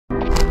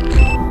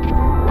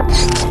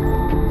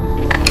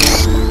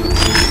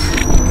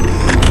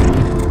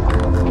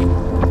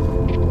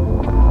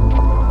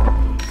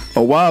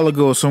A while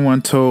ago,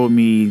 someone told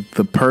me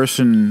the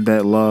person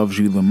that loves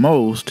you the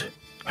most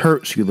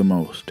hurts you the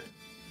most,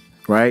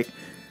 right?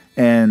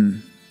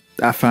 And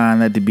I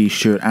find that to be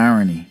sheer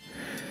irony.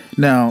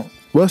 Now,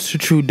 what's the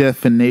true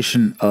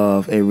definition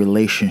of a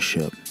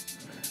relationship?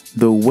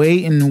 The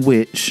way in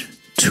which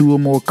two or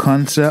more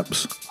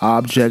concepts,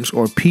 objects,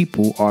 or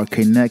people are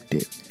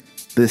connected.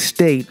 The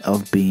state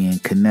of being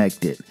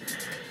connected.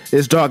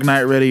 It's Dark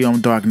Knight Radio.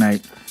 I'm Dark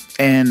Knight.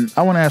 And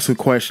I want to ask a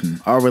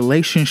question. Are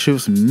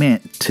relationships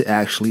meant to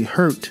actually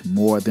hurt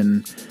more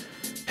than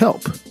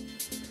help?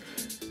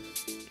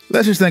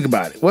 Let's just think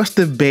about it. What's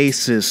the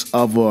basis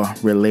of a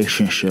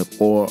relationship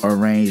or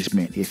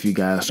arrangement, if you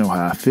guys know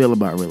how I feel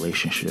about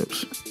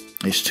relationships?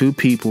 It's two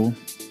people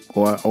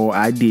or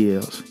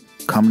ideas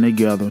coming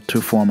together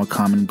to form a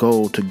common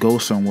goal to go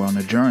somewhere on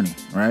a journey,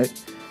 right?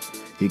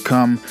 You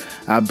come,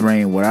 I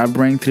bring what I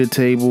bring to the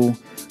table,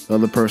 the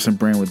other person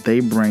bring what they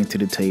bring to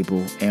the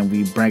table, and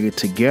we bring it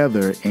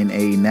together in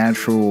a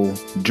natural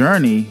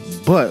journey,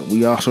 but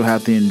we also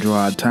have to enjoy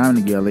our time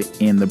together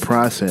in the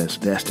process.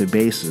 That's the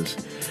basis.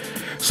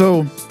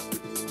 So,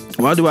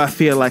 why do I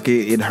feel like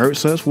it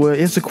hurts us? Well,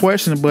 it's a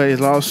question, but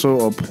it's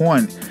also a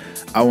point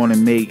I want to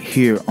make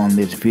here on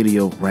this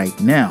video right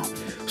now.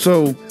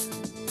 So,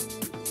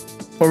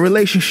 a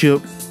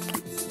relationship,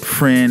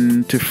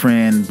 friend to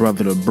friend,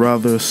 brother to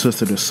brother,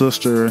 sister to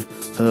sister,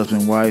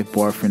 husband, wife,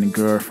 boyfriend and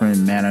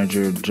girlfriend,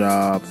 manager,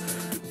 job,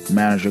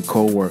 manager,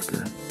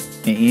 co-worker,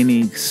 in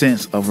any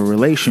sense of a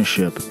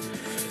relationship,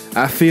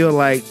 I feel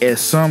like at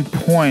some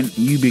point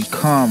you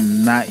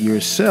become not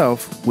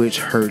yourself, which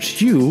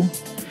hurts you.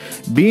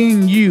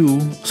 Being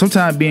you,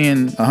 sometimes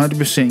being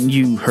 100%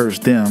 you hurts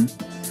them,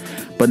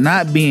 but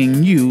not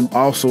being you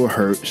also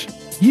hurts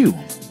you.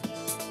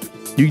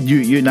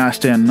 You're not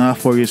standing up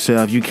for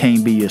yourself. You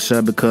can't be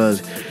yourself because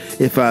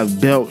if I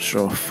belch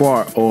or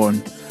fart or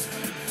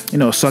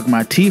suck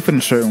my teeth in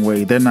a certain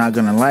way, they're not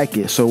gonna like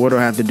it. So what do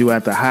I have to do? I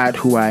have to hide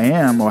who I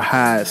am or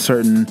hide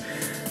certain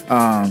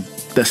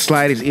the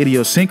slightest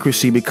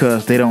idiosyncrasy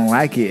because they don't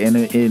like it, and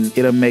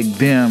it'll make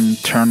them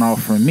turn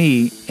off from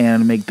me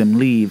and it'll make them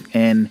leave.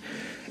 And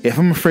if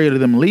I'm afraid of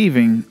them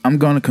leaving, I'm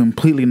gonna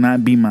completely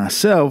not be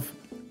myself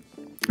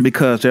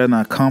because they're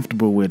not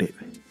comfortable with it.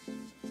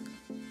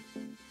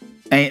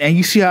 And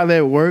you see how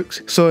that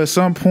works? So at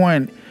some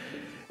point,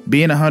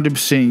 being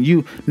 100%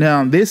 you.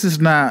 Now, this is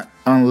not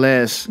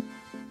unless,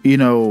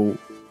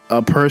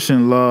 a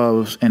person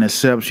loves and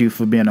accepts you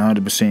for being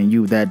 100%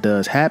 you. That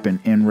does happen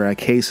in rare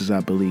cases,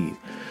 I believe.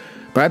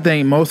 But I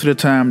think most of the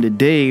time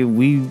today,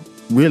 we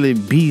really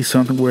be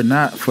something we're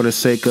not for the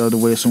sake of the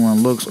way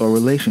someone looks or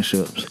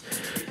relationships.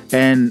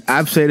 And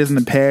I've said this in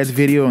the past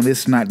video, and this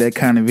is not that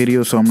kind of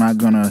video, so I'm not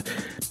going to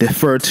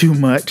defer too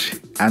much.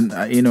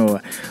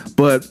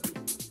 But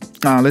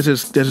let's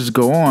just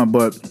go on.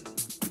 But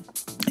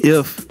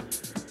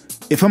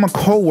if I'm a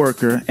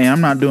coworker and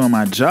I'm not doing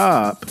my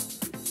job,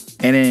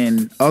 and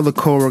then other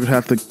coworkers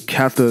have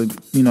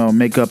to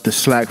make up the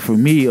slack for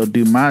me or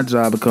do my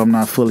job because I'm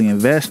not fully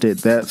invested,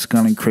 that's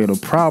gonna create a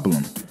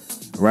problem,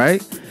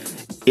 right?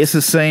 It's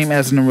the same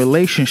as in a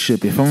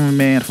relationship. If I'm a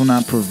man, if I'm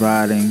not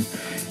providing,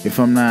 if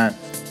I'm not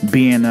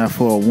being there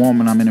for a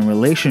woman I'm in a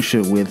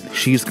relationship with,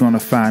 she's gonna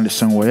find it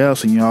somewhere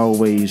else, and you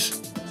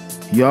always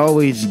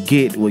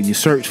get what you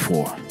search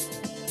for.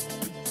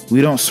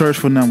 We don't search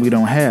for nothing we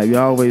don't have. You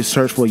always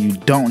search for what you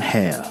don't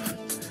have.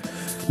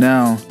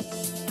 Now,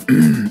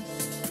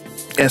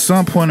 at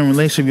some point in a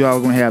relationship, you're all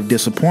going to have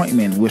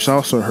disappointment, which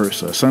also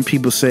hurts us. Some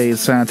people say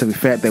it's scientific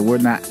fact that we're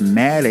not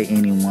mad at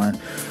anyone.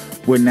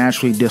 We're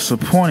naturally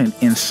disappointed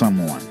in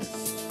someone.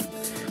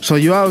 So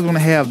you're always going to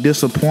have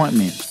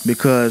disappointment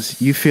because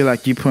you feel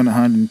like you put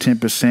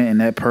 110% and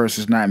that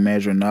person's not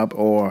measuring up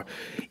or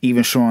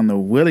even showing the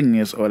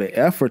willingness or the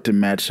effort to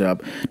match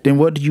up. Then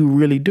what do you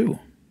really do?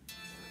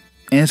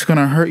 And it's going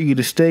to hurt you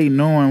to stay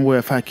knowing, well,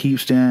 if I keep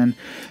staying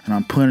and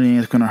I'm putting in,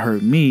 it's going to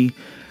hurt me.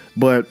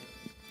 But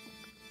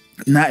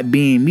not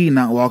being me,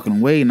 not walking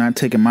away, not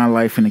taking my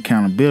life in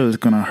accountability is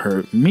going to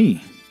hurt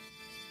me.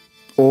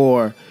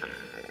 Or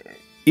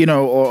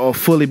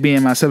fully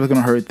being myself is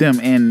going to hurt them.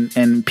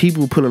 And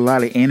people put a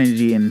lot of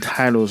energy and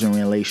titles in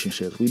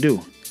relationships. We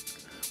do.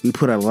 We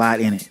put a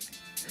lot in it.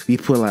 We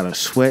put a lot of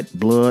sweat,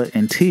 blood,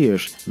 and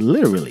tears,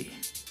 literally.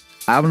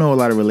 I know a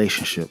lot of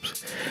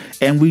relationships.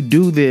 And we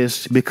do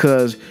this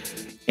because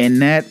in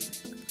that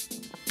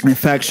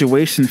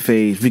infatuation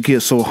phase, we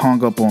get so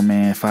hung up on,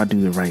 man, if I do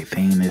the right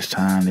thing this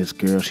time, this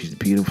girl, she's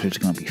beautiful, she's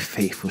going to be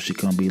faithful, she's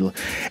going to be...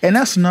 And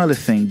that's another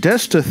thing.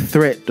 Just the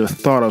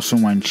thought of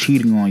someone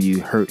cheating on you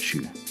hurts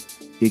you.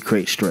 It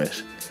creates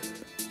stress.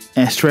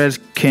 And stress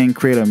can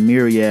create a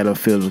myriad of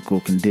physical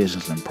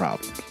conditions and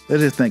problems.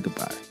 Let's just think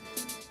about it.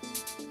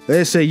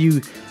 Let's say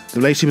the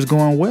relationship is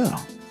going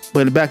well,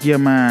 but in the back of your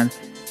mind,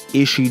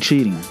 is she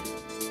cheating?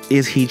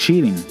 Is he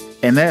cheating?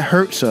 And that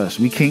hurts us.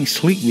 We can't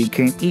sleep. We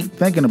can't eat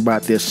thinking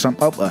about this. Some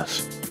of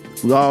us.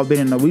 We all been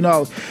in the... We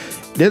know...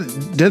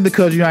 Just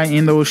because you ain't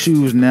in those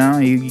shoes now,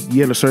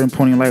 you at a certain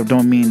point in your life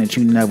don't mean that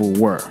you never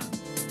were.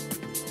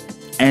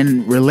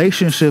 And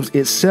relationships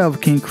itself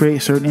can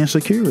create certain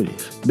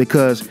insecurities,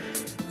 because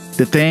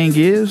the thing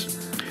is,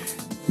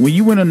 when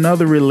you in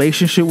another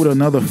relationship with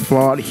another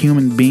flawed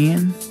human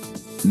being,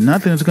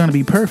 nothing is going to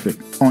be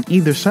perfect on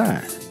either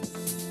side.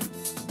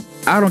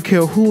 I don't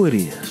care who it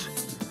is.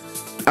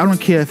 I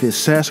don't care if it's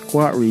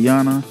Sasquatch,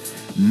 Rihanna,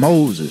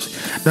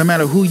 Moses. No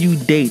matter who you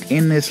date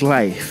in this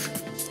life,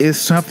 it's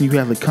something you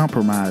have to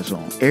compromise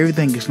on.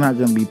 Everything is not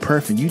going to be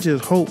perfect. You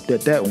just hope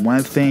that that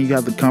one thing you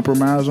have to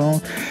compromise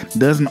on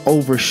doesn't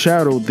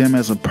overshadow them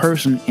as a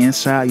person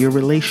inside your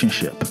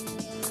relationship.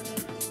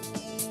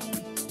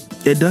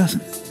 It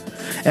doesn't.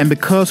 And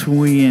because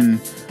we're in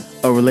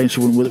a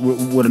relationship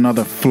with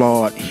another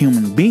flawed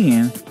human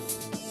being,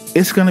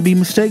 it's going to be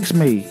mistakes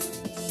made.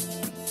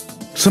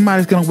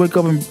 Somebody's going to wake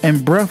up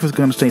and breath is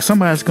going to stink.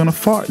 Somebody's going to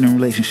fart in a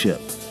relationship.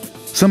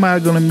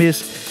 Somebody's going to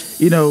miss,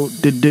 to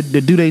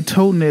do their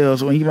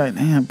toenails, or you might,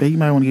 damn, babe, you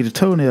might want to get your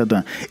toenail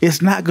done.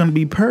 It's not going to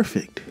be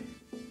perfect.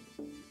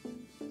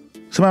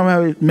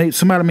 Somebody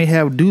may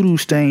have doo-doo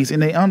stains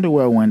in their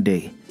underwear one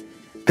day.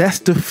 That's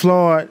the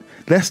flawed.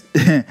 That's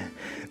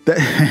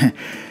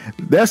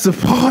that's the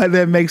part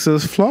that makes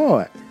us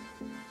flawed.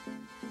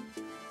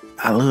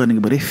 I love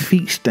nigga, but their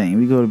feet stain.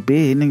 We go to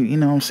bed, nigga, you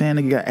know what I'm saying?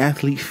 Nigga got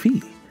athlete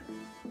feet.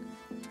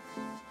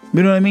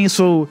 You know what I mean?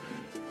 So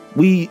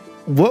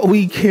what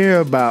we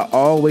care about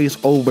always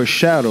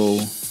overshadow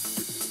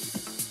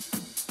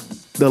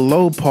the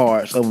low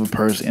parts of a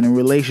person in a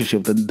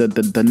relationship,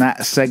 the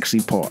not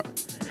sexy part.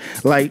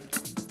 Like,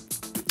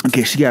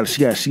 okay, she got a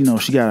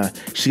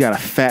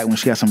fat one,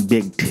 she got some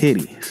big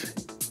titties,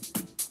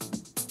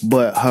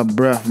 but her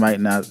breath might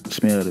not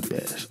smell the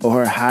best, or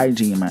her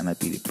hygiene might not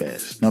be the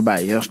best.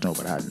 Nobody else know,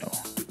 but I know.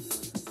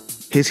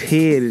 His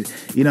head,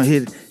 he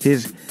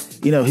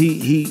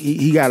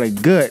got a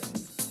gut,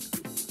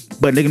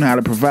 but nigga know how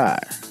to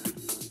provide.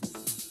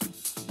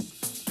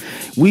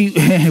 We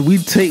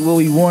take what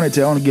we want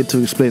to. I want to get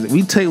to explain it.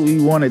 We take what we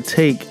want to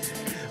take.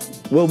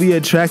 What we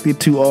attracted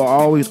to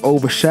always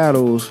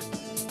overshadows,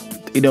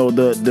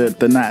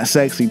 the not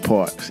sexy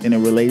parts in a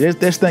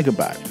relationship. Let's think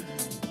about it.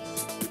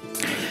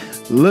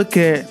 Look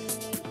at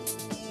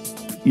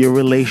your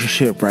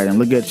relationship right now.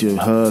 Look at your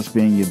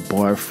husband, your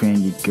boyfriend,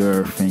 your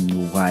girlfriend,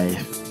 your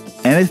wife.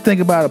 And let's think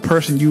about a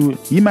person you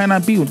might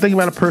not be with. Think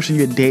about a person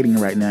you're dating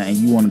right now and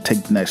you want to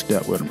take the next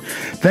step with them.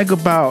 Think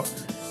about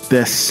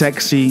their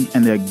sexy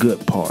and their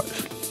good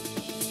parts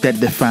that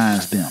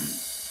defines them.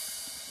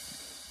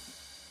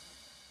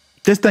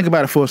 Just think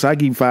about it for a second. I'll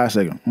give you 5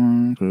 seconds.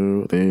 1,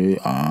 2, 3,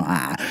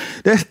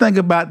 Let's think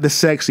about the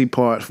sexy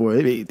parts for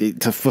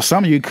it. For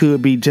some of you, it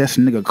could be just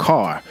a nigga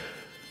car.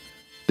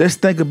 Let's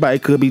think about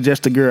it could be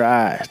just a girl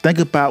eyes. Think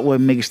about what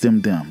makes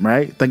them,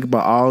 right? Think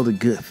about all the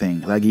good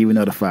things. I'll give you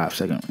another 5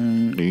 seconds.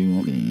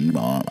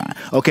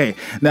 Okay,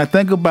 now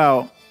think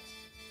about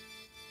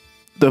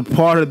the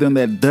part of them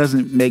that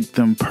doesn't make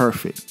them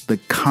perfect. The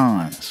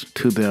cons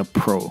to their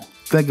pro.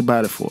 Think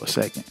about it for a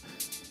second.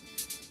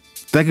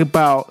 Think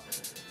about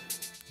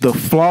the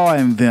flaw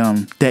in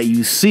them that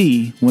you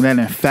see when that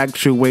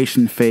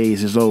infatuation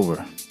phase is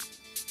over.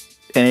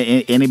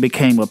 And it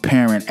became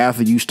apparent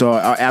after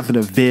after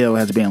the veil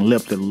has been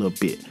lifted a little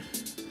bit.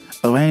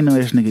 Oh, I ain't know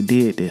this nigga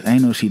did this. I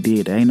ain't know she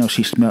did that. I ain't know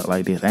she smelled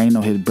like this. I ain't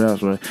know his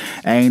breath was.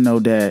 I ain't know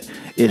that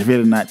it's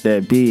really not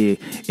that big.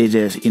 It's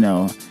just, at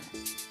an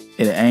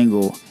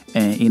angle.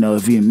 And,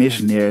 if you're a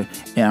missionary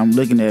and I'm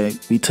looking at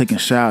it, we taking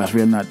showers, it's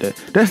really not that.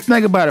 Let's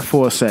think about it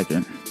for a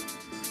second.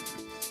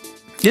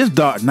 It's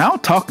dark now. I'm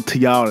talking to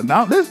y'all.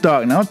 Now it's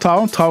dark now.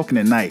 I'm talking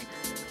at night.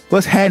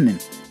 What's happening?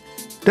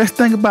 Let's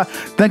think about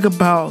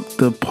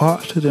the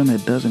parts of them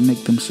that doesn't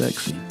make them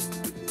sexy.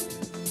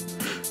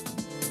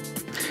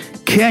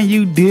 Can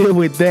you deal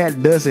with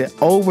that? Does it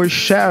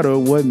overshadow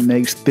what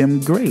makes them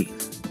great?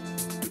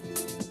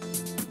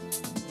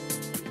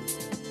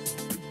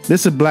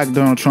 This is Black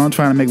Donald Trump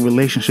trying to make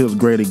relationships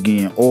great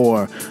again,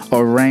 or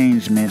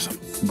arrangements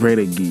great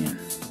again.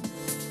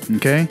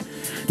 Okay?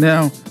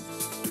 Now,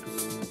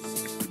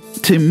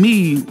 to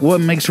me, what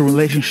makes a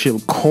relationship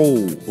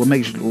cold, what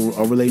makes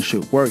a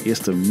relationship work, is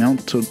the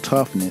mental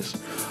toughness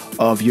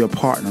of your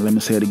partner. Let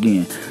me say it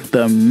again.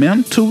 The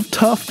mental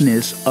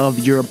toughness of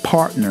your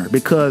partner.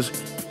 Because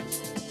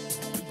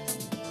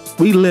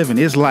we live in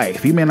this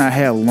life. You may not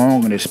have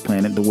long on this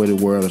planet the way the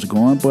world is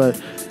going,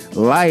 but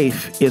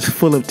life is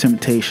full of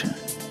temptation.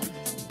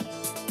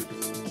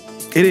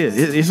 It is.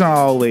 It's not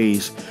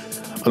always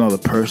another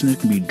person.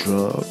 It can be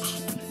drugs,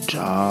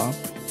 job,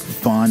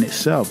 fun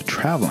itself,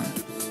 traveling.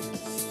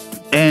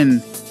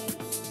 And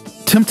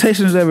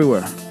temptation is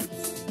everywhere.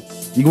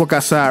 You walk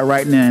outside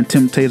right now and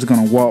temptation is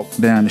going to walk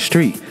down the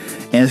street.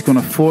 And it's going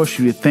to force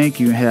you to think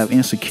you have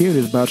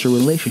insecurities about your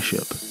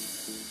relationship.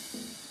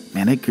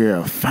 Man, that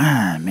girl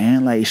fine,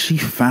 man. Like, is she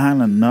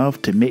fine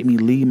enough to make me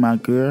leave my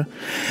girl?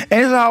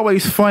 And it's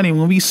always funny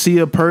when we see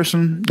a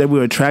person that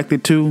we're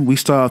attracted to, we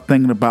start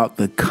thinking about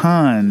the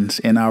cons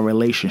in our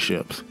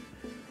relationships.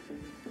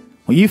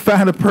 When you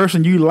find a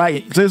person you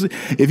like,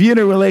 if you're in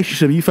a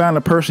relationship, you find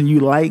a person you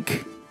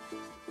like,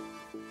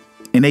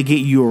 and they get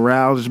you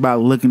aroused just by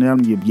looking at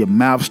them. Your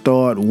mouth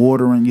start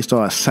watering. You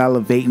start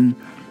salivating.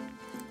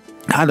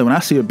 I know when I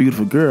see a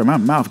beautiful girl, my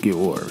mouth get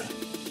watery.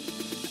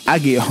 I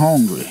get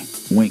hungry.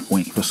 Wink,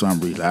 wink, for some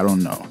reason. I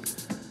don't know.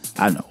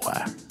 I know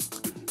why.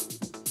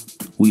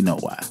 We know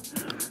why.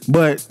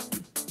 But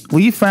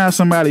when you find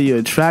somebody you're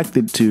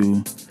attracted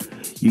to,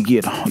 you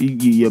get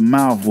your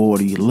mouth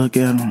watery. You look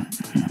at them.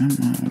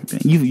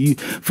 You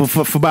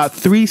for about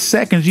 3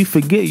 seconds, you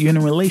forget you're in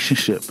a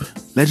relationship.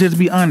 Let's just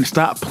be honest.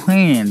 Stop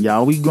playing,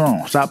 y'all. We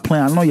grown. Stop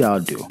playing. I know y'all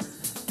do. All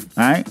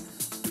right?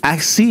 I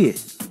see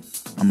it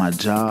on my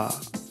job,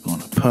 going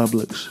to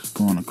Publix,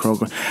 going to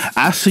Kroger.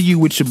 I see you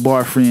with your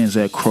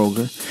boyfriends at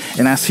Kroger,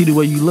 and I see the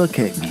way you look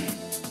at me.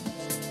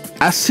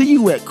 I see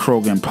you at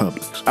Kroger and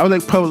Publix. I was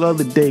at Publix the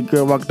other day.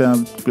 Girl walked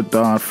down with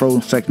the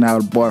frozen section out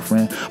with a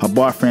boyfriend. Her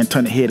boyfriend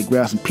turned her head to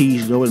grab some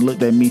peas. She over and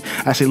looked at me.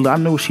 I said, look, I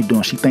know what she's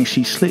doing. She thinks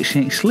she's slick. She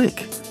ain't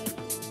slick.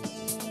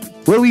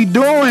 What are we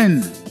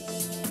doing?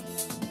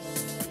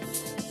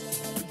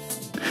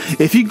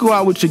 If you go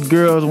out with your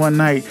girls one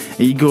night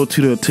and you go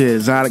to the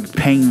exotic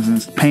paint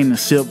and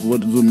sip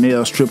with the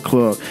male strip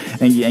club,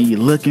 and you're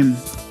looking,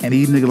 and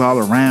these niggas all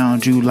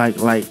around you like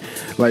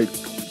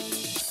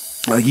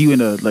you in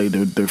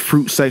the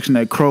fruit section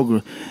at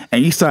Kroger,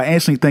 and you start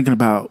instantly thinking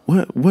about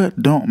what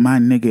don't my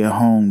nigga at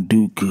home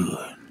do good?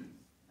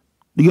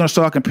 You're gonna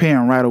start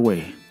comparing right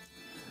away.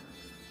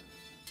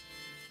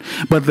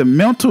 But the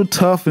mental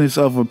toughness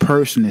of a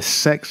person is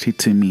sexy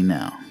to me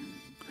now.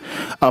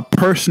 A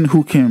person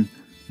who can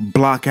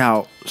block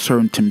out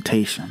certain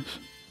temptations.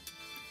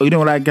 You know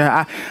what I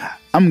got?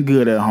 I'm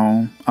good at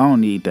home. I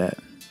don't need that.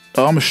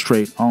 Oh, I'm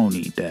straight. I don't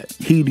need that.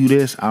 He do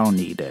this. I don't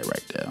need that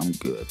right there. I'm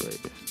good,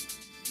 baby.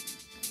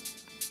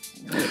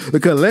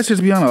 Because let's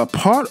just be honest, a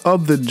part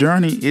of the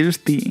journey is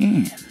the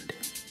end.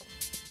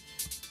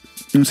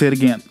 Let me say it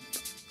again.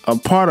 A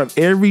part of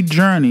every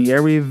journey,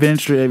 every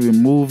adventure, every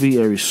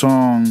movie, every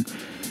song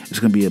is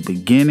going to be a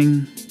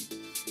beginning,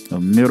 a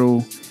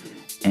middle,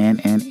 and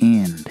an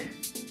end.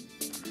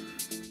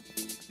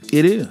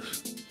 It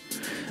is.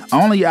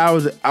 Only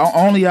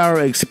our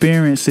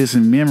experiences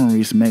and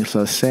memories makes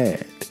us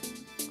sad.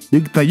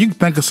 You can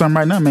think of something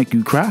right now and make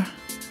you cry.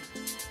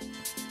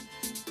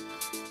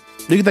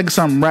 You can think of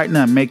something right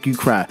now and make you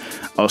cry.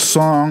 A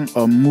song,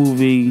 a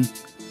movie,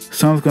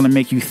 something's going to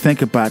make you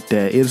think about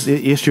that.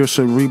 It's your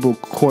cerebral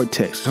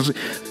cortex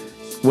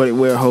where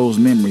it holds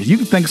memories. You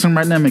can think of something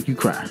right now and make you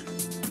cry.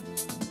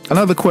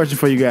 Another question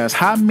for you guys.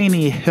 How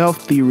many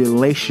healthy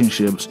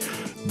relationships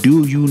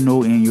do you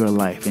know in your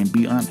life? And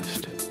be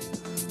honest.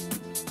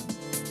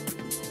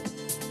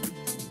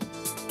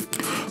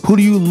 Who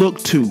do you look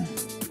to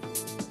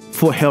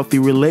for healthy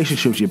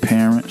relationships? Your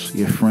parents,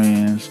 your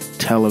friends,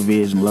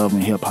 television, love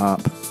and hip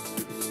hop,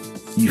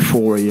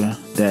 Euphoria,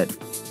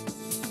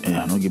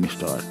 don't get me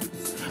started.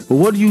 But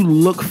what do you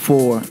look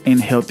for in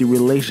healthy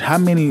relationships? How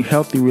many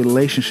healthy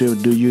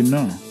relationships do you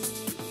know?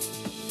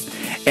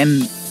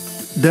 And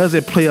does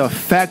it play a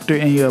factor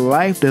in your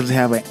life? Does it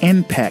have an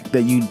impact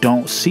that you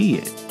don't see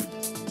it?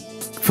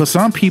 For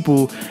some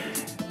people,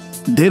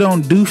 they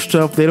don't do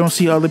stuff they don't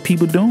see other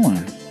people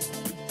doing.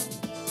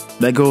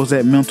 That goes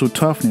that mental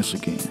toughness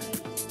again.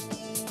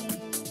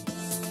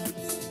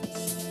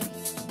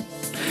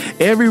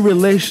 Every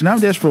relation,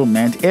 not just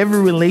romantic,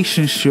 every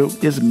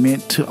relationship is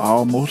meant to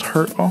almost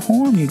hurt or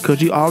harm you,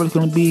 because you're always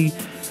going to be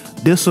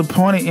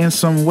disappointed in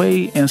some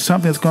way, and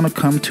something's going to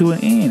come to an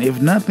end.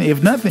 If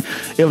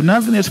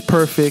nothing is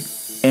perfect,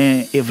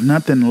 and if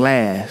nothing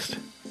lasts,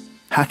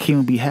 how can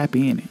we be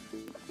happy in it?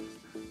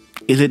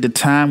 Is it the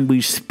time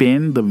we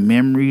spend, the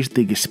memories,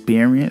 the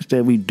experience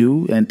that we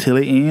do until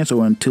it ends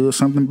or until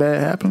something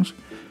bad happens?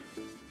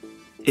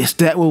 Is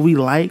that what we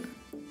like?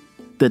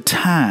 The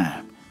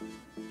time.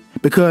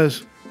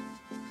 Because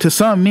to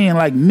some men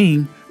like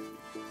me,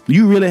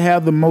 you really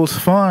have the most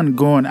fun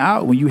going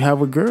out when you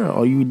have a girl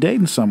or you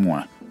dating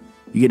someone.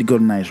 You get to go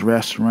to nice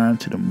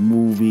restaurants, to the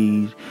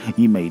movies.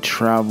 You may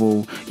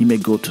travel. You may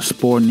go to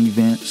sporting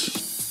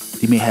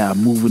events. You may have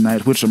movie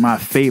nights, which are my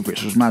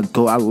favorites.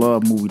 I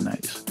love movie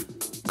nights.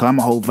 Because I'm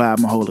a whole vibe,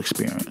 my whole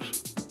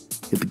experience.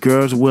 If the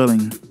girl's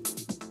willing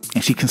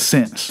and she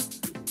consents,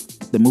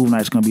 the movie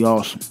night's going to be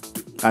awesome.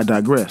 I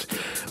digress.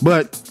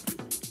 But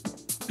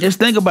just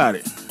think about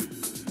it.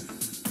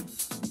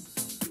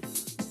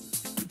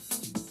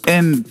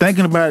 And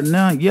thinking about it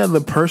now, yeah,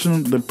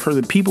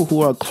 the people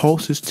who are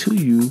closest to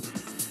you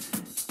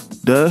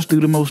does do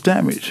the most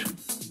damage.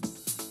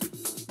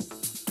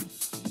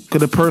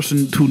 Because the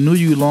person who knew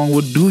you long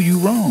will do you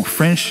wrong.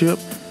 Friendship,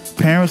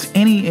 parents,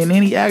 in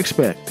any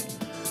aspect.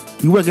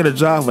 You work at a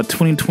job for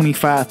 20,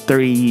 25,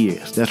 30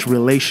 years. That's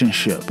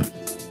relationship.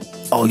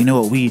 Oh, you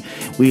know what? We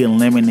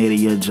eliminated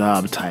your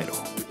job title.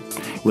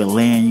 We're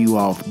laying you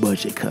off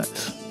budget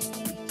cuts.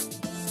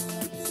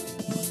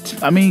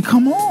 I mean,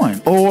 come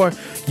on. Or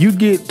you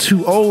get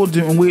too old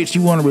in which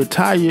you want to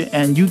retire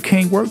and you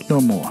can't work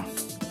no more.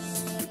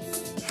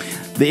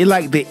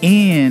 The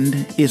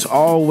end is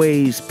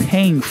always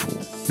painful.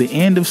 The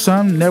end of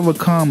something never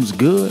comes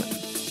good.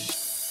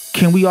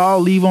 Can we all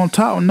leave on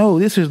top? No,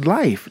 this is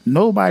life.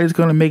 Nobody's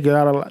gonna make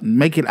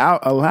it out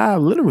alive,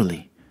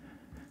 literally.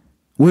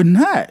 We're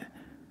not.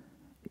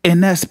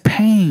 And that's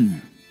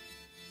pain.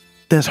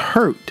 That's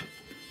hurt.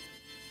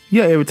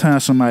 Yeah, every time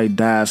somebody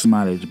dies,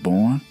 somebody's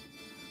born.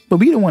 But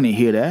we don't want to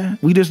hear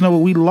that. We just know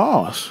what we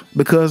lost.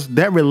 Because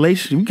that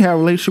relationship, we can have a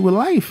relationship with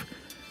life.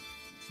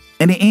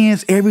 And it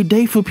ends every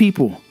day for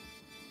people.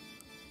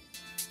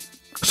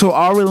 So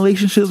are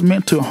relationships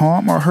meant to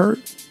harm or hurt?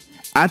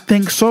 I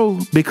think so,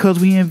 because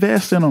we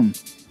invest in them.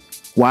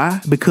 Why?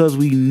 Because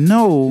we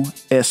know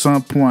at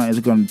some point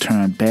it's going to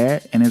turn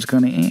bad and it's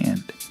going to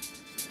end.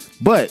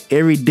 But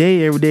every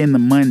day in the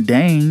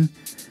mundane,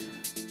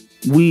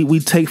 we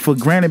take for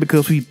granted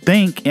because we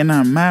think in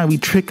our mind, we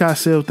trick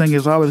ourselves thinking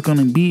it's always going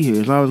to be here.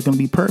 It's always going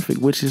to be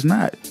perfect, which is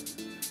not.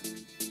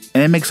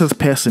 And it makes us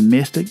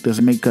pessimistic. Does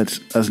it make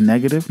us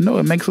negative? No,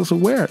 it makes us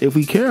aware if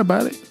we care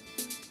about it.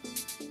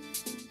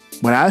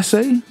 What I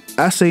say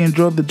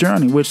enjoy the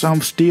journey, which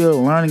I'm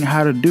still learning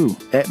how to do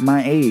at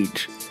my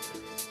age.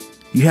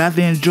 You have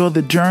to enjoy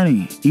the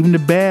journey, even the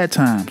bad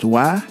times.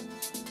 Why?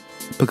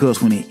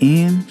 Because when it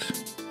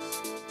ends,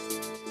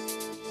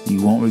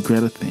 you won't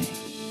regret a thing.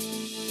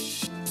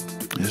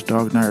 It's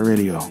Dark Knight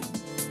Radio.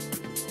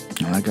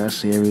 And like I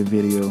say every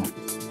video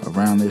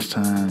around this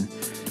time,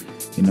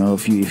 you know,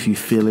 if you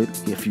feel it,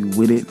 if you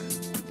with it,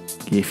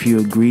 if you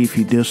agree, if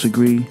you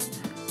disagree,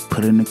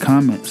 put it in the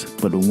comments.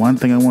 But the one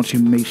thing I want you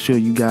to make sure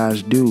you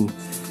guys do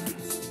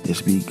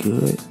is be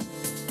good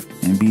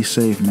and be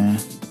safe, man.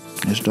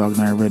 It's Dark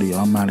Knight Radio.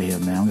 I'm out of here,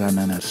 man. I don't got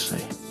nothing else to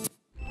say.